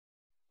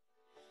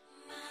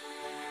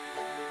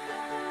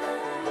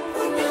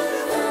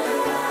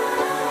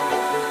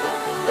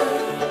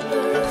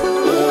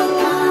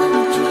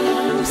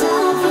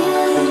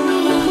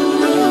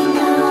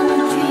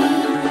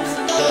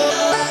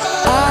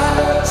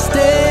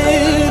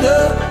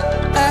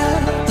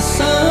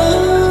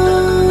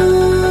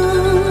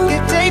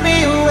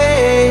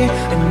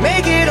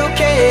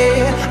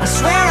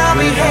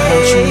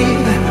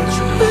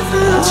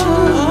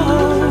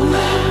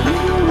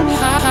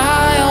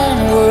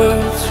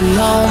we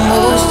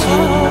almost do.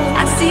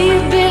 I see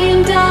 $1 billion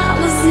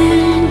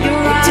in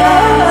your eyes.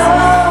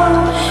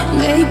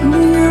 Make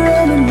me your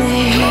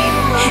enemy,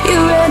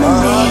 your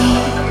enemy,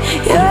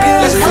 your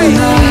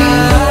enemy.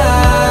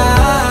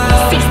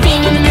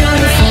 16 and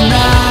beautiful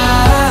now.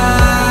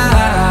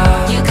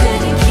 You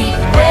couldn't keep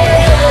it.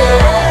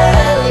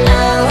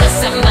 Now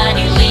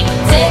somebody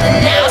leaked it, and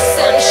now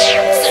some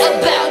shit's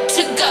about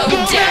to go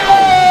down.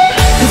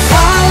 If I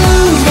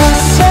lose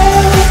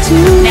myself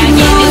tonight, Now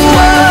give this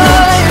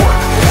work,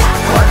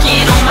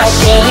 working on my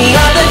like any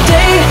sheet. other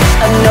day,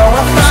 I know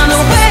I found a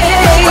way.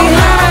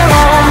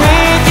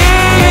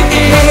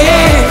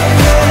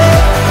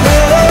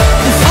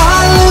 If I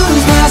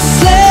lose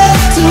myself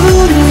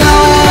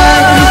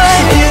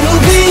tonight,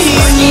 it'll be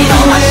you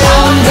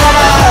and I.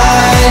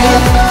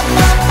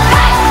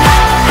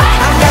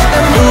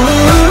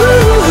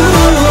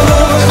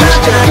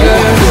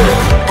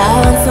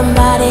 I want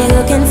somebody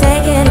who can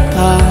take it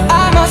apart.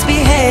 I must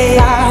behave,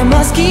 I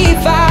must keep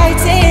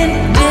fighting.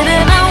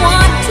 Didn't I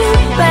want to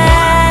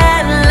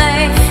badly?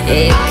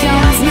 It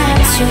comes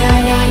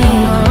naturally.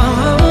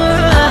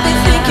 I've been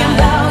thinking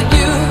about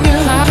you.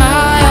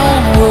 My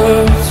own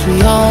words, we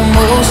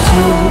almost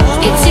do.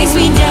 It takes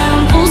me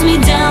down, pulls me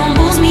down,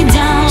 pulls me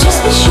down. Just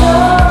be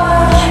sure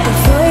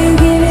before you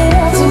give it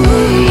all to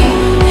me,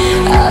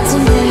 all to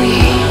me.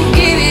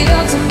 Give it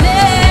all to me.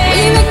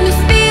 You make me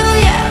feel,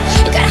 yeah.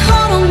 You got a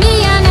hold on me.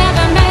 I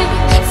never met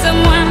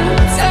someone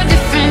so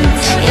different.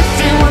 If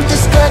you want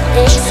this good,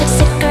 it's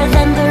sicker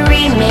than the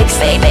remix.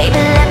 Say,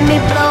 baby, let me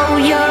blow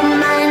your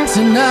mind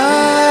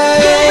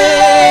Tonight,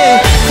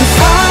 if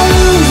I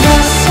lose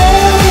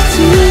myself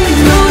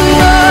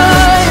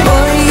tonight,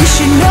 boy, you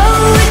should know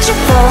it's your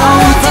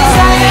fault.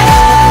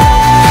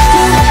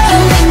 You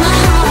make my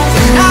heart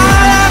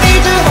Tonight I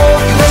need to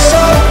hold you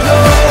so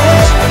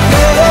close.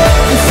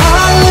 If I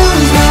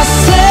lose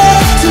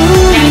myself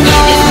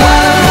tonight,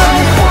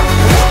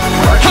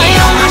 I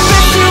only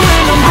miss you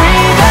when I'm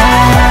breathing.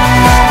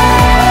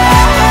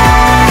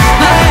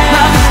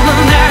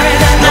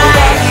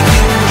 Nobody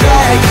can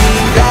drag me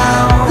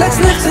down. Let's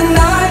live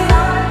tonight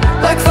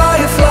like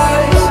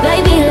fireflies.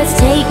 baby, let's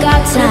take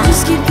our time.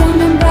 Just keep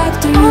coming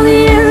back to All the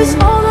you. years,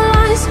 all the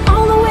lies,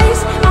 all the ways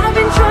I've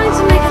been trying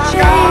to make a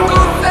change.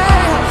 Go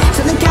back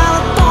to the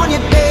California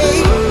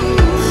days.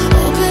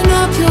 Open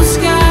up your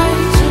sky,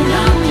 Turn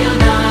up your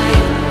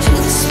night. to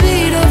the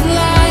speed of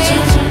light.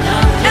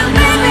 And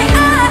baby, I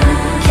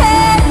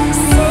can't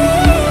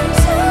seem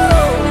to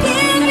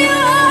give you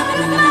up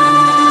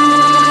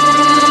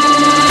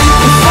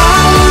If I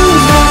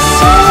lose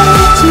myself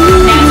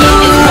tonight,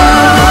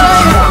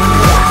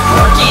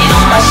 working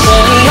on my like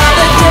any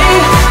other day,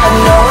 I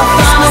know I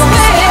found a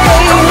way.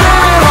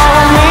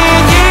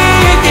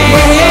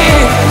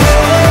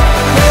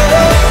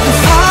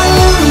 If I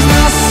lose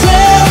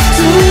myself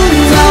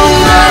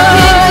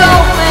tonight,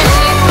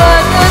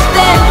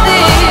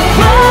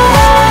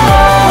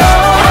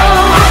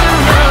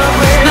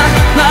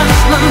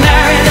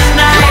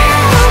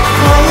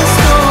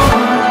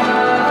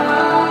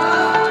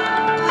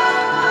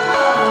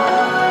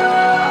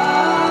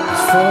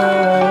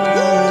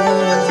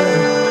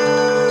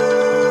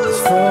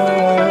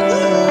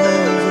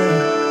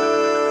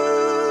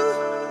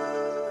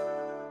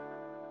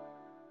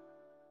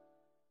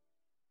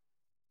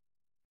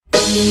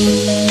 it's